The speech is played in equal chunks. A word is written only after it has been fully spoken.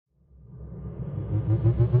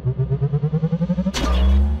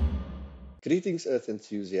Greetings, Earth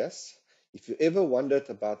enthusiasts. If you ever wondered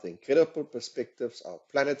about the incredible perspectives our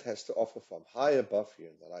planet has to offer from high above, you're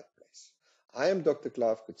in the right place. I am Dr.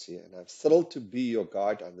 Clive Coetzee, and I'm thrilled to be your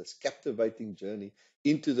guide on this captivating journey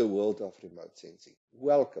into the world of remote sensing.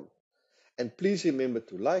 Welcome. And please remember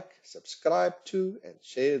to like, subscribe to, and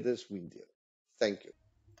share this video. Thank you.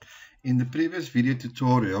 In the previous video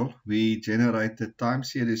tutorial, we generated time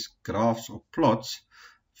series graphs or plots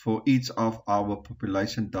for each of our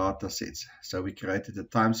population data sets. So we created a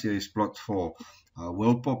time series plot for our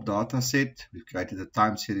WorldPop data set. We've created a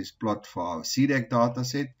time series plot for our CDAC data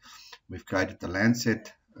set. We've created the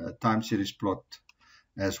Landsat time series plot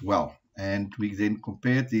as well. And we then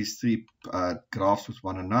compared these three graphs with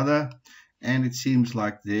one another. And it seems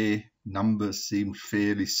like their numbers seem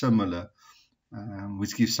fairly similar,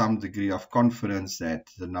 which gives some degree of confidence that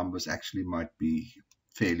the numbers actually might be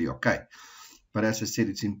fairly okay. But as I said,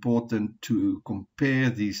 it's important to compare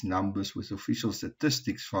these numbers with official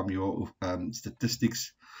statistics from your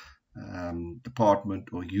statistics department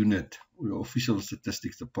or unit, or your official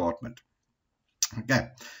statistics department.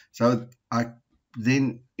 Okay, so I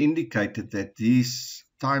then indicated that these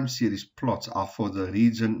time series plots are for the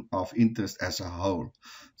region of interest as a whole.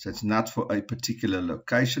 So it's not for a particular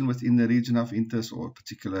location within the region of interest or a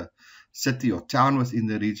particular city or town within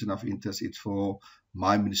the region of interest. It's for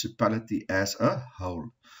my municipality as a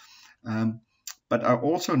whole. But I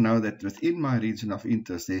also know that within my region of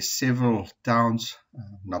interest, there's several towns,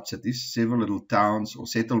 not cities, several little towns or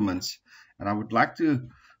settlements, and I would like to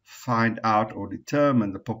find out or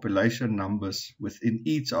determine the population numbers within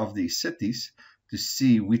each of these cities to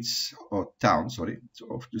see which, or towns, sorry,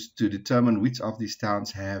 just to determine which of these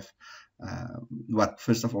towns have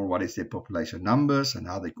first of all, what is their population numbers and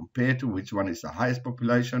how they compare to which one is the highest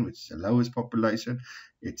population, which is the lowest population,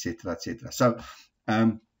 etc., etc. So,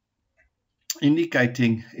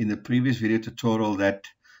 indicating in the previous video tutorial that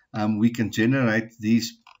we can generate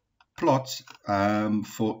these plots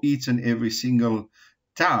for each and every single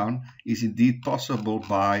town is indeed possible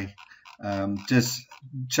by just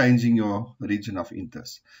changing your region of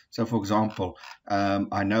interest. So for example,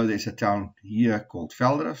 I know there's a town here called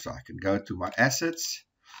Veldrift, so I can go to my assets.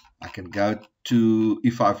 I can go to,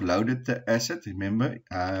 if I've loaded the asset, remember,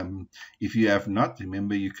 if you have not,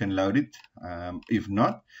 remember you can load it. If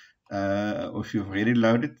not, or if you've already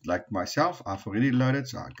loaded, like myself, I've already loaded,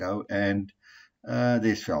 so I go and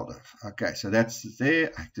there's Veldrift. Okay, so that's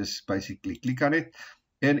there. I just basically click on it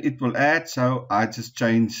and it will add. So I just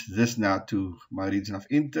change this now to my region of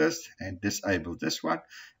interest and disable this one,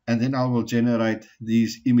 and then I will generate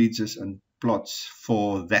these images and plots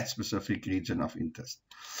for that specific region of interest.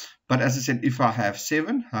 But as I said, if I have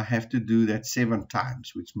 7, I have to do that 7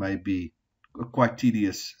 times, which may be a quite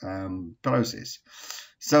tedious process.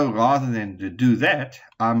 So rather than to do that,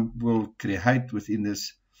 I will create within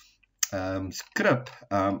this script,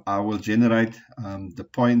 I will generate the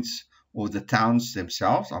points or the towns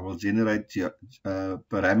themselves. I will generate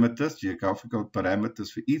parameters, geographical parameters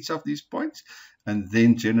for each of these points, and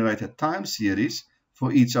then generate a time series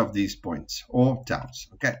for each of these points or towns.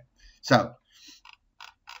 Okay, so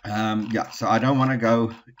yeah, so I don't want to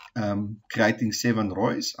go creating 7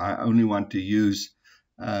 ROIs. I only want to use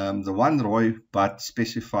the 1 ROI, but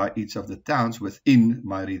specify each of the towns within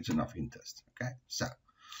my region of interest. Okay, so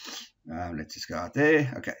let's just go out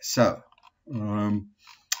there. Okay, so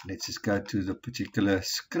let's just go to the particular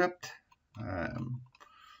script.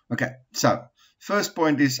 Okay, so first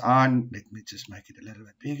point is on, let me just make it a little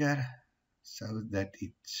bit bigger so that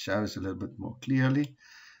it shows a little bit more clearly.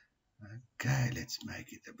 Okay, let's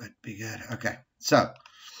make it a bit bigger. Okay, so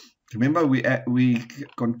remember we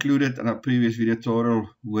concluded in our previous video tutorial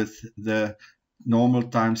with the normal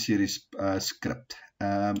time series script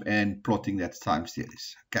and plotting that time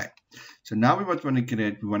series. Okay, so now we want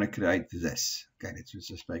to create this. Okay, let's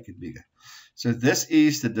just make it bigger. So this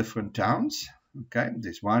is the different towns. Okay,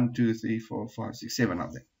 there's 1, 2, 3, 4, 5, 6, 7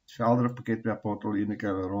 of them. Veldrift, Pakketberg, Portal, Unica,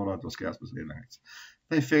 Aurora, Toscaspers, Redlands.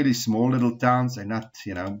 They're fairly small little towns. They're not,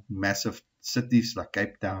 you know, massive cities like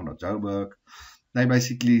Cape Town or Joburg. They're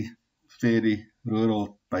basically fairly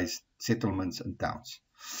rural-based settlements and towns.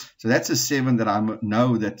 So that's a 7 that I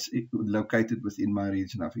know that's located within my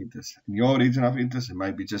region of interest. In your region of interest, it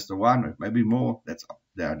might be just a 1, or maybe more. That's up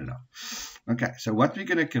there, I don't know. Okay, so what we're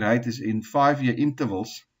going to create is in 5-year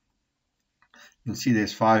intervals. You'll see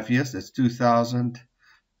there's 5 years. That's 2000,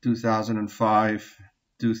 2005,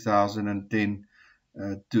 2010,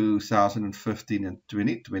 2015, and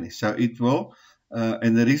 2020. So it will,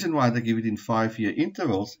 and the reason why they give it in 5-year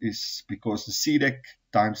intervals is because the CDAC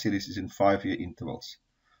time series is in 5-year intervals.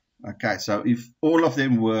 Okay, so if all of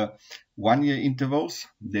them were 1 year intervals,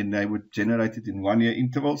 then they would generate it in 1 year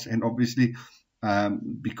intervals. And obviously,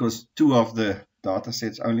 because 2 of the data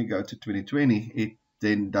sets only go to 2020, it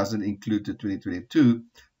then doesn't include the 2022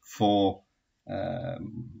 for,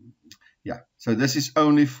 yeah. So this is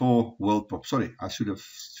only for world pop. Sorry, I should have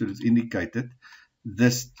indicated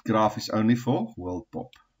this graph is only for world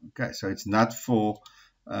pop. Okay, so it's not for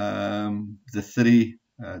the 3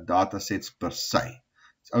 data sets per se.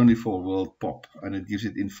 It's only for world pop, and it gives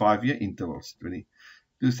it in 5 year intervals: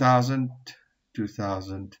 2000,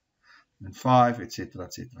 2005, etc.,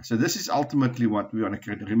 etc. So this is ultimately what we want to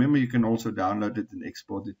create. Remember, you can also download it and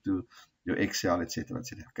export it to your Excel, etc.,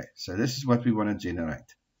 etc. Okay, so this is what we want to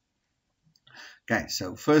generate. Okay,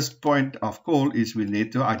 so first point of call is we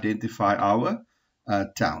need to identify our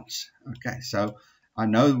towns. Okay, so I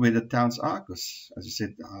know where the towns are because, as I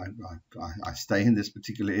said, I stay in this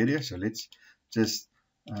particular area. So let's just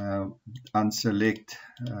unselect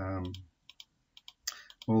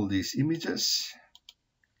all these images.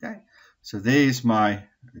 Okay, so there's my,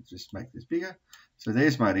 let's just make this bigger. So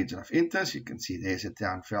there's my region of interest. You can see there's a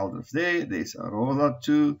town Veldhof there. There's Aurora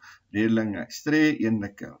 2, Redlinge 3,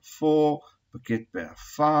 Eendeker 4, Pakketberg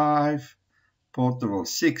 5, Porterville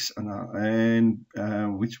 6, and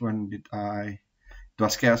which one did I?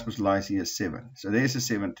 Dwarskerspers lies here 7. So there's a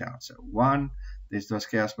 7 town. So 1, there's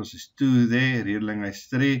Dwarskerspers is 2 there, Redlinge is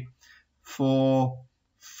 3, 4,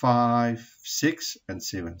 5, 6, and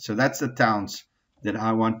 7. So that's the towns that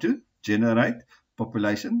I want to generate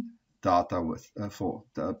population data with for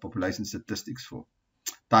the population statistics for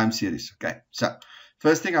time series. Okay, so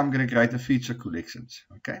first thing, I'm going to create a feature collections.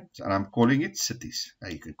 Okay, so I'm calling it cities.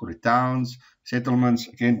 You can call it towns, settlements.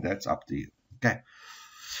 Again, that's up to you. Okay,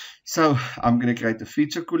 so I'm going to create a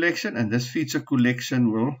feature collection, and this feature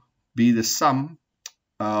collection will be the sum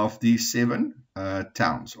of these 7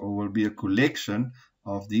 towns, or will be a collection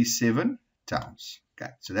of these 7 towns.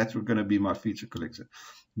 Okay, so that's going to be my feature collection.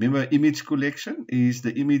 Remember, image collection is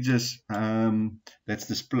the images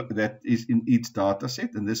that is in each data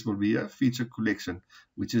set, and this will be a feature collection,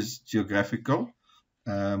 which is geographical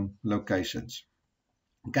locations.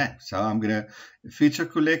 Okay, so I'm going to feature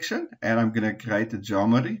collection, and I'm going to create a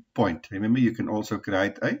geometry point. Remember, you can also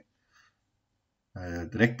create a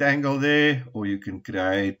rectangle there, or you can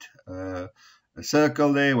create a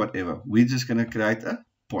circle there, whatever. We're just going to create a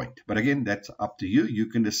point. But again, that's up to you. You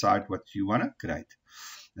can decide what you want to create.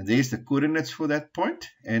 And there's the coordinates for that point,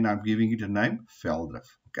 and I'm giving it a name, Veldhof.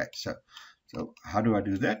 Okay, so how do I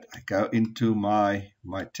do that? I go into my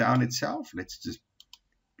town itself. Let's just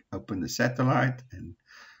open the satellite and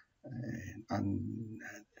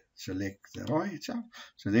select the ROI itself.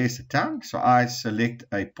 So there's the town. So I select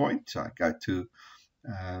a point. So I go to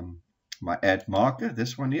my add marker,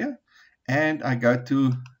 this one here, and I go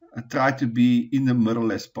to try to be in the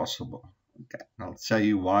middle as possible. Okay, and I'll tell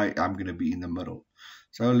you why I'm going to be in the middle.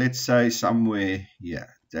 So let's say somewhere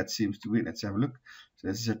here. That seems to be, let's have a look. So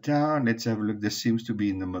this is a town. Let's have a look. This seems to be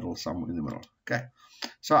in the middle, somewhere in the middle. Okay.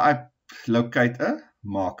 So I locate a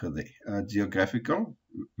marker there, a geographical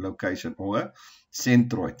location, or a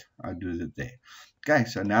centroid. I do that there. Okay.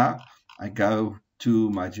 So now I go to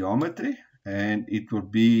my geometry, and it will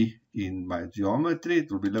be in my geometry.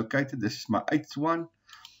 It will be located. This is my 8th one.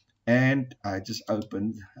 And I just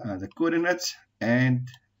opened the coordinates, and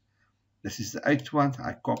this is the 8th one.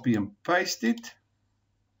 I copy and paste it.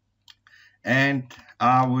 And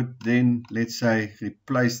I would then, let's say,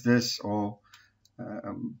 replace this or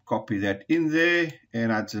copy that in there,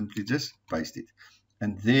 and I'd simply just paste it.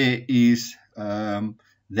 And there is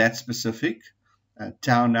that specific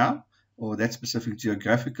town now, or that specific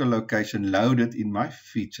geographical location loaded in my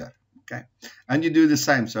feature. Okay. And you do the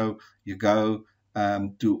same. So you go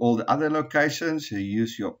to all the other locations, you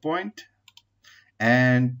use your point.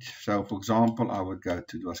 And so, for example, I would go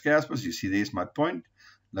to Dwarskerspers. You see, there's my point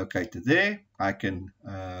located there. I can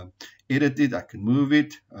edit it, I can move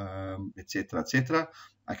it, etc., etc.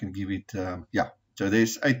 I can give it, yeah. So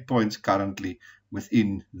there's 8 points currently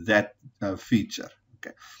within that feature,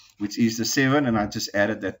 okay, which is the 7, and I just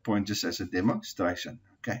added that point just as a demonstration.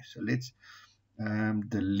 Okay, so let's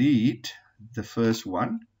delete the first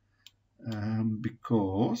one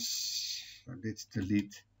because let's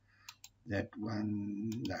delete that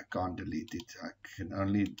one. No, I can't delete it. I can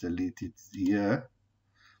only delete it here.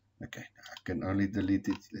 Okay, I can only delete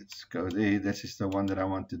it. Let's go there. This is the one that I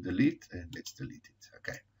want to delete, and let's delete it.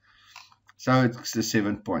 Okay. So it's the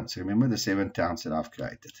 7 points. Remember the 7 towns that I've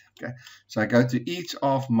created. Okay. So I go to each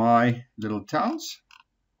of my little towns.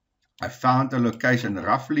 I found a location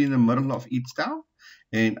roughly in the middle of each town,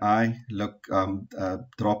 and I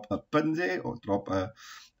drop a pin there, or drop a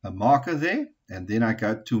marker there, and then I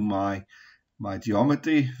go to my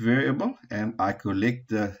geometry variable and I collect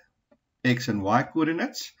the X and Y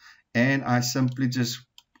coordinates, and I simply just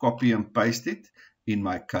copy and paste it in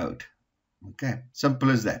my code. Okay,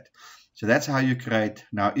 simple as that. So that's how you create.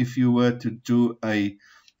 Now, if you were to do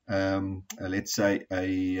let's say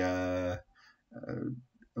a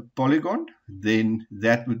polygon, then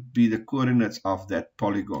that would be the coordinates of that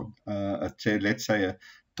polygon. Let's say a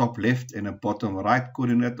top left and a bottom right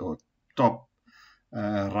coordinate, or top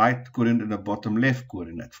right coordinate and a bottom left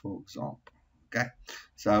coordinate, for example. Okay,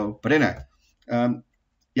 so, but anyway,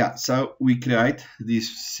 yeah, so we create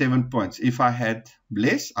these 7 points. If I had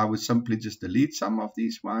less, I would simply just delete some of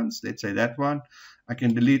these ones. Let's say that one I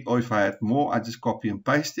can delete, or if I had more, I just copy and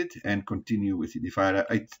paste it and continue with it. If I had an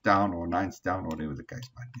 8th down or 9th down, or whatever the case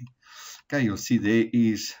might be. Okay, you'll see there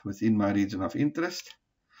is, within my region of interest,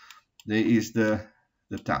 there is the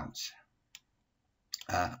towns.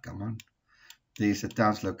 Come on. There's the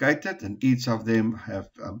towns located, and each of them have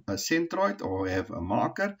a centroid, or have a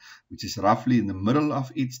marker, which is roughly in the middle of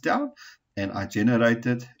each town. And I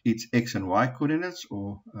generated its X and Y coordinates,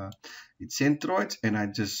 or its centroids, and I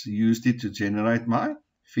just used it to generate my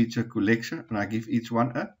feature collection, and I give each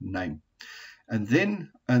one a name. And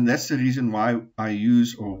that's the reason why I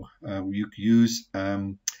use, or you use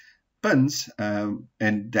pins,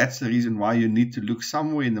 and that's the reason why you need to look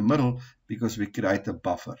somewhere in the middle, because we create a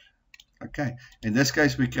buffer. Okay, in this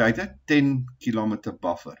case, we create a 10-kilometer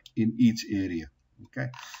buffer in each area.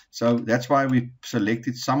 Okay, so that's why we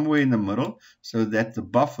selected somewhere in the middle, so that the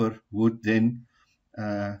buffer would then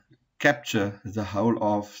capture the whole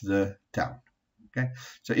of the town. Okay,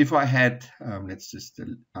 so if I had, let's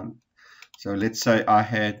say I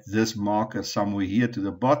had this marker somewhere here to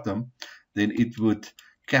the bottom, then it would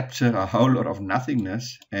capture a whole lot of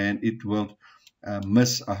nothingness, and it will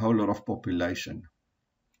miss a whole lot of population.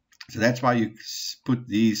 So that's why you put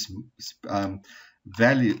these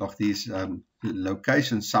value of these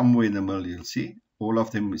locations somewhere in the middle. You'll see all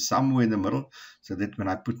of them is somewhere in the middle, so that when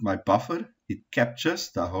I put my buffer, it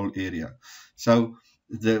captures the whole area. So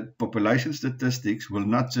the population statistics will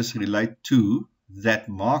not just relate to that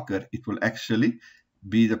marker, it will actually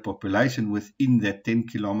be the population within that 10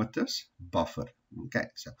 kilometers buffer. Okay,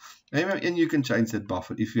 so and you can change that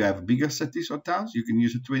buffer. If you have bigger cities or towns, you can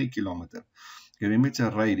use a 20 kilometer. Remember, it's a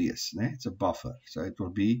radius, it's a buffer, so it will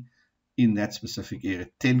be in that specific area,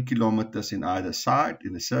 10 kilometers in either side,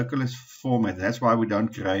 in the circular format. That's why we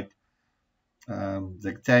don't create the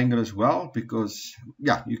rectangle as well, because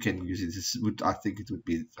yeah, you can use it. I think it would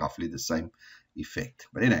be roughly the same effect.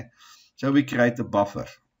 But anyway, so we create a buffer,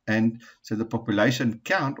 and so the population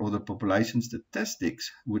count, or the population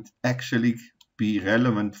statistics, would actually be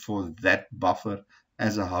relevant for that buffer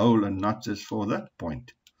as a whole, and not just for the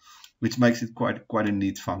point, which makes it quite a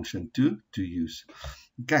neat function to use.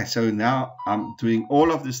 Okay, so now I'm doing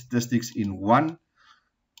all of the statistics in one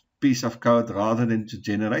piece of code, rather than to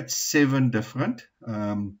generate 7 different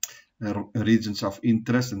regions of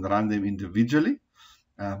interest and run them individually.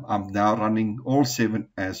 I'm now running all 7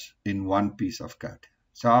 as in one piece of code.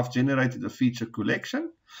 So I've generated a feature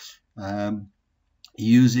collection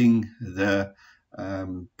using the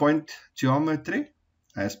point geometry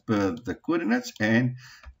as per the coordinates, and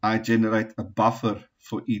I generate a buffer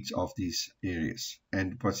for each of these areas.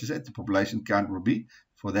 And what you said, the population count will be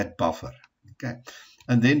for that buffer. Okay,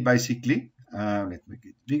 and then basically, let me make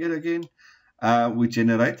it bigger again. We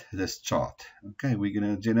generate this chart. Okay, we're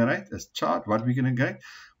going to generate this chart. What we're going to get?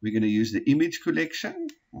 We're going to use the image collection.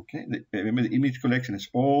 Okay, remember the image collection is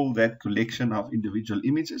all that collection of individual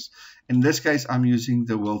images. In this case, I'm using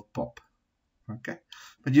the world pop. Okay,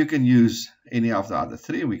 but you can use any of the other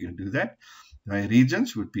 3. We can do that. My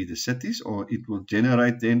regions would be the cities, or it will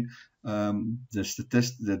generate then the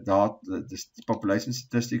population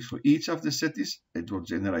statistics for each of the cities. It will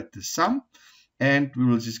generate the sum, and we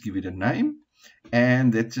will just give it a name,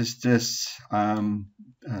 and that is just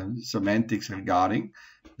semantics regarding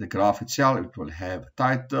the graph itself. It will have a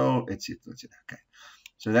title, etc. Okay,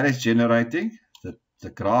 so that is generating the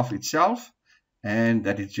graph itself, and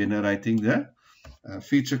that is generating the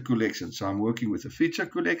feature collection. So I'm working with a feature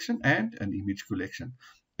collection and an image collection,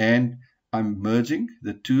 and I'm merging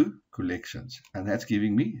the 2 collections, and that's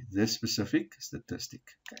giving me this specific statistic.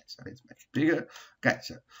 Okay, so let's make it bigger.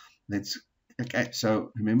 Okay,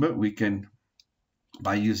 so remember, we can,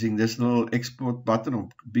 by using this little export button or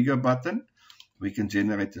bigger button, we can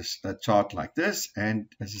generate a chart like this, and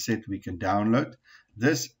as I said, we can download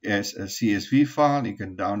this as a CSV file. You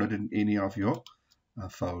can download it in any of your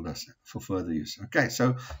folders for further use. Okay,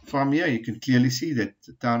 so from here you can clearly see that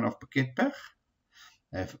the town of Piketberg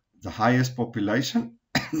have the highest population.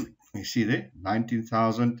 You see there,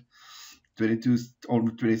 19,000, 22,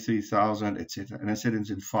 almost 23,000, etc. And I said it's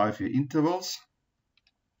in 5-year intervals.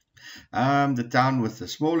 The town with the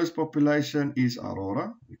smallest population is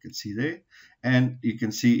Aurora. You can see there. And you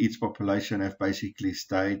can see each population have basically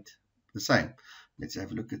stayed the same. Let's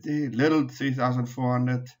have a look at there. Little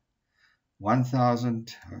 3,400,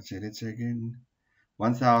 1,000. Let's say again.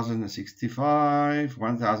 1,065.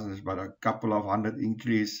 1,000 is about a couple of hundred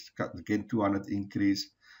increase. Again, 200 increase.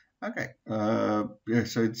 Okay. Yeah,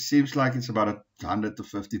 so it seems like it's about a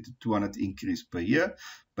 150 to 200 increase per year,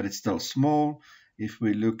 but it's still small. If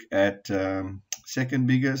we look at second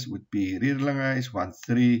biggest would be Riedelinghuis,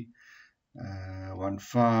 1,3,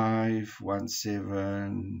 1,5,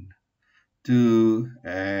 1,7, 2,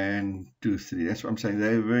 and 2,3. That's what I'm saying.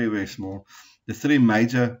 They're very, very small. The three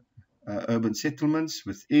major urban settlements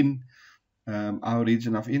within our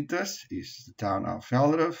region of interest is the town of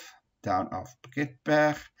Veldrif, town of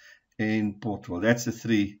Piketberg, and Portwell. That's the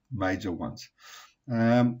three major ones.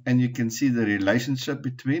 And you can see the relationship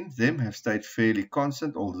between them have stayed fairly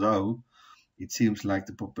constant, although it seems like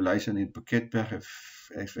the population in Piketberg have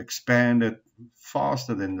expanded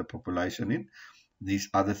faster than the population in these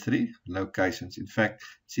other three locations. In fact,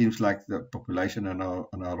 it seems like the population in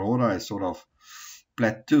Aurora has sort of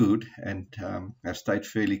plateaued and have stayed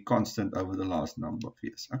fairly constant over the last number of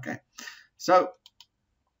years. Okay, so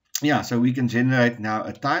yeah, so we can generate now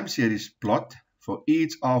a time series plot for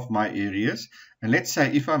each of my areas. And let's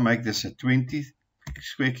say if I make this a 20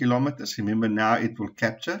 square kilometers, remember now it will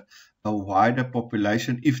capture a wider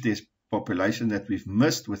population. If there's population that we've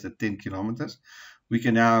missed with the 10 kilometers, we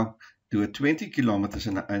can now do a 20 kilometers,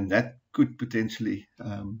 and that could potentially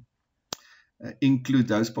include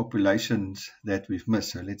those populations that we've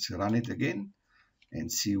missed. So let's run it again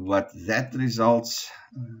and see what that results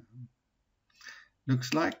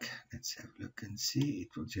looks like. Let's have a look and see.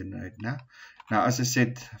 It will generate now. Now, as I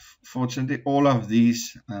said, fortunately, all of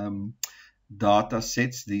these data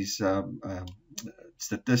sets, these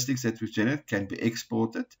statistics that we've generated can be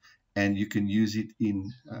exported, and you can use it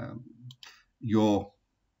in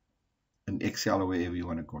an Excel or wherever you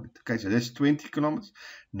want to call it. Okay, so that's 20 kilometers.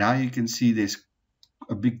 Now you can see there's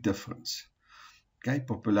a big difference. Okay,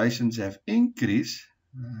 populations have increased,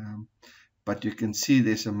 but you can see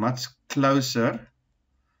there's a much closer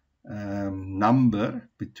number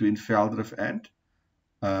between Veldrif and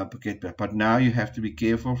Piketberg. But now you have to be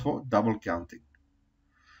careful for double counting,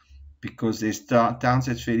 because there's towns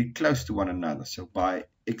that's very close to one another. So by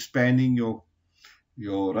expanding your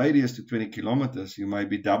radius to 20 kilometers, you might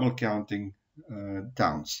be double counting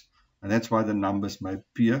towns. And that's why the numbers may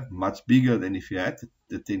appear much bigger than if you had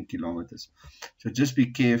the 10 kilometers. So just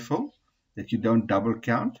be careful that you don't double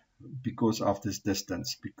count because of this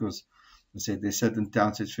distance, because I said there's certain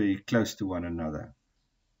towns that's very close to one another.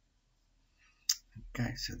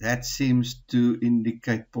 Okay, so that seems to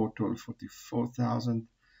indicate Portwell 44,000,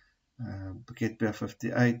 Piketberg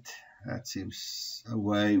 58. That seems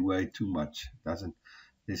way too much. Doesn't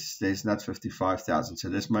there's not 55,000, so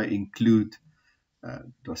this may include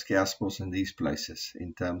Doskerspos and these places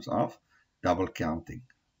in terms of double counting,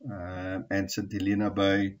 and St. Helena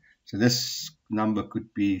Bay. So this number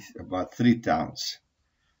could be about 3 towns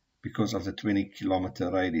because of the 20 kilometer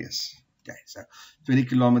radius. Okay, so 20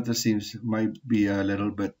 kilometers might be a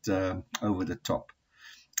little bit over the top.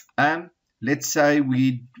 Let's say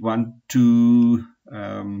we want to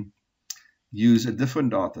use a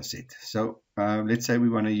different data set. So let's say we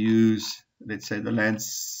want to use, let's say, the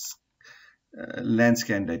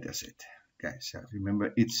Landscan data set. Okay, so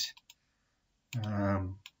remember its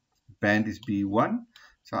band is B1.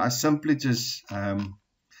 So I simply just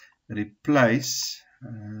replace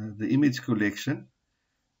the image collection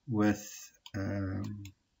with the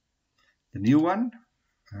new one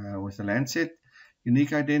with the Landsat unique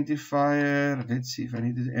identifier. Let's see if I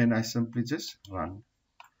need to, and I simply just run.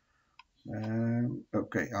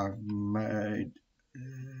 Okay, I've made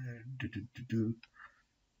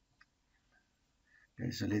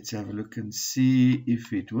okay, so let's have a look and see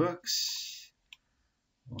if it works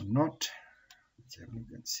or not. Let's have a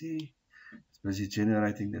look and see. It's busy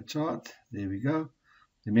generating the chart. There we go.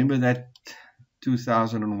 Remember that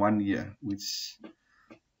 2001 year, which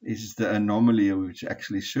is the anomaly which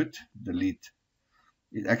actually should delete.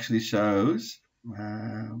 It actually shows,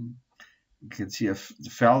 you can see the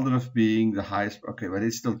Veldrif being the highest. Okay, but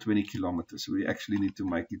it's still 20 kilometers. So we actually need to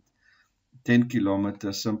make it 10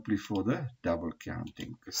 kilometers simply for the double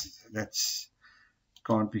counting, because that's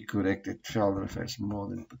can't be correct. That Veldrif has more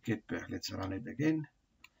than Piketberg. Let's run it again.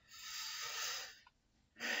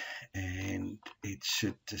 and it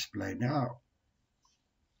should display now.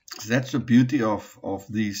 So that's the beauty of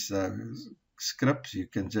these scripts. You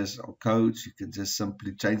can just, or codes, you can just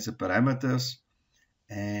simply change the parameters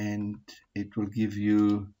and it will give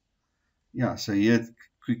you, yeah, so here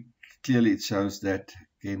clearly it shows that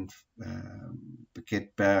again,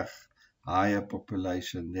 Piketberg, higher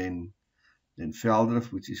population than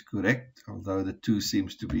Veldrift, which is correct, although the two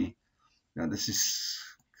seems to be, now this is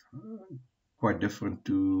quite different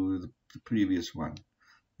to the previous one,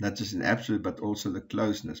 not just in absolute but also the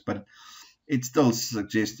closeness, but it still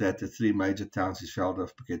suggests that the three major towns is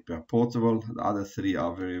Veldrift, Piketberg, Portable. The other three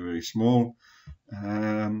are very, very small.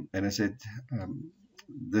 And I said,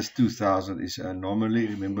 this 2000 is an anomaly.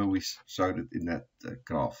 Remember, we showed it in that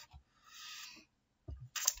graph.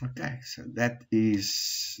 Okay, so that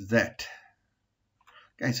is that.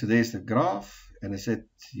 Okay, so there's the graph, and I said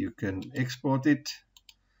you can export it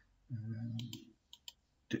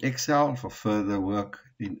to Excel for further work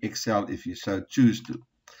in Excel if you so choose to.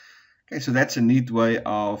 Okay, so that's a neat way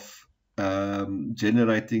of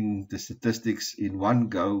generating the statistics in one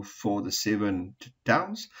go for the 7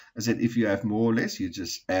 towns. I said if you have more or less, you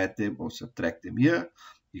just add them or subtract them here.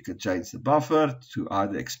 You can change the buffer to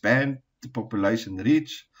either expand the population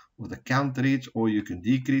reach or the count reach, or you can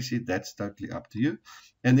decrease it. That's totally up to you.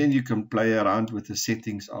 And then you can play around with the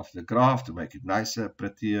settings of the graph to make it nicer,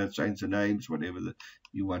 prettier, change the names, whatever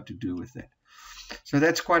you want to do with that. So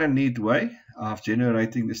that's quite a neat way of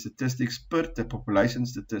generating the statistics the population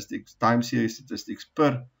statistics, time series statistics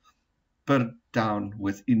per town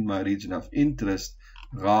within my region of interest,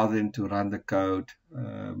 rather than to run the code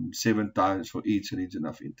 7 times for each region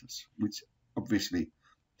of interest, which obviously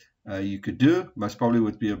you could do. Most probably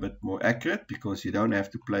would be a bit more accurate because you don't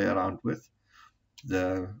have to play around with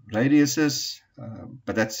the radiuses,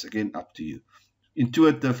 but that's again up to you.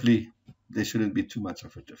 Intuitively, there shouldn't be too much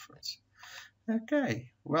of a difference.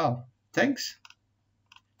 Okay, well, thanks.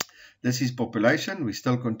 This is population. We're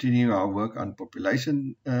still continuing our work on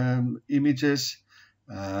population images,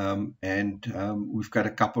 and we've got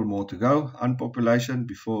a couple more to go on population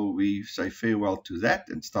before we say farewell to that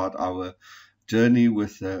and start our journey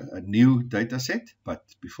with a new data set. But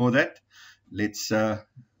before that, let's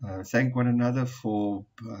thank one another for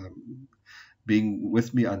being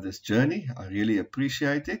with me on this journey. I really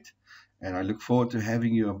appreciate it. And I look forward to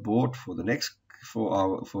having you on board for the next,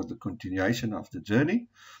 for the continuation of the journey.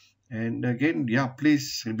 And again, yeah,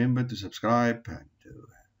 please remember to subscribe and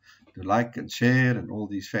to like and share and all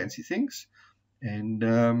these fancy things.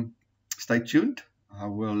 And stay tuned. I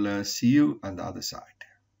will see you on the other side.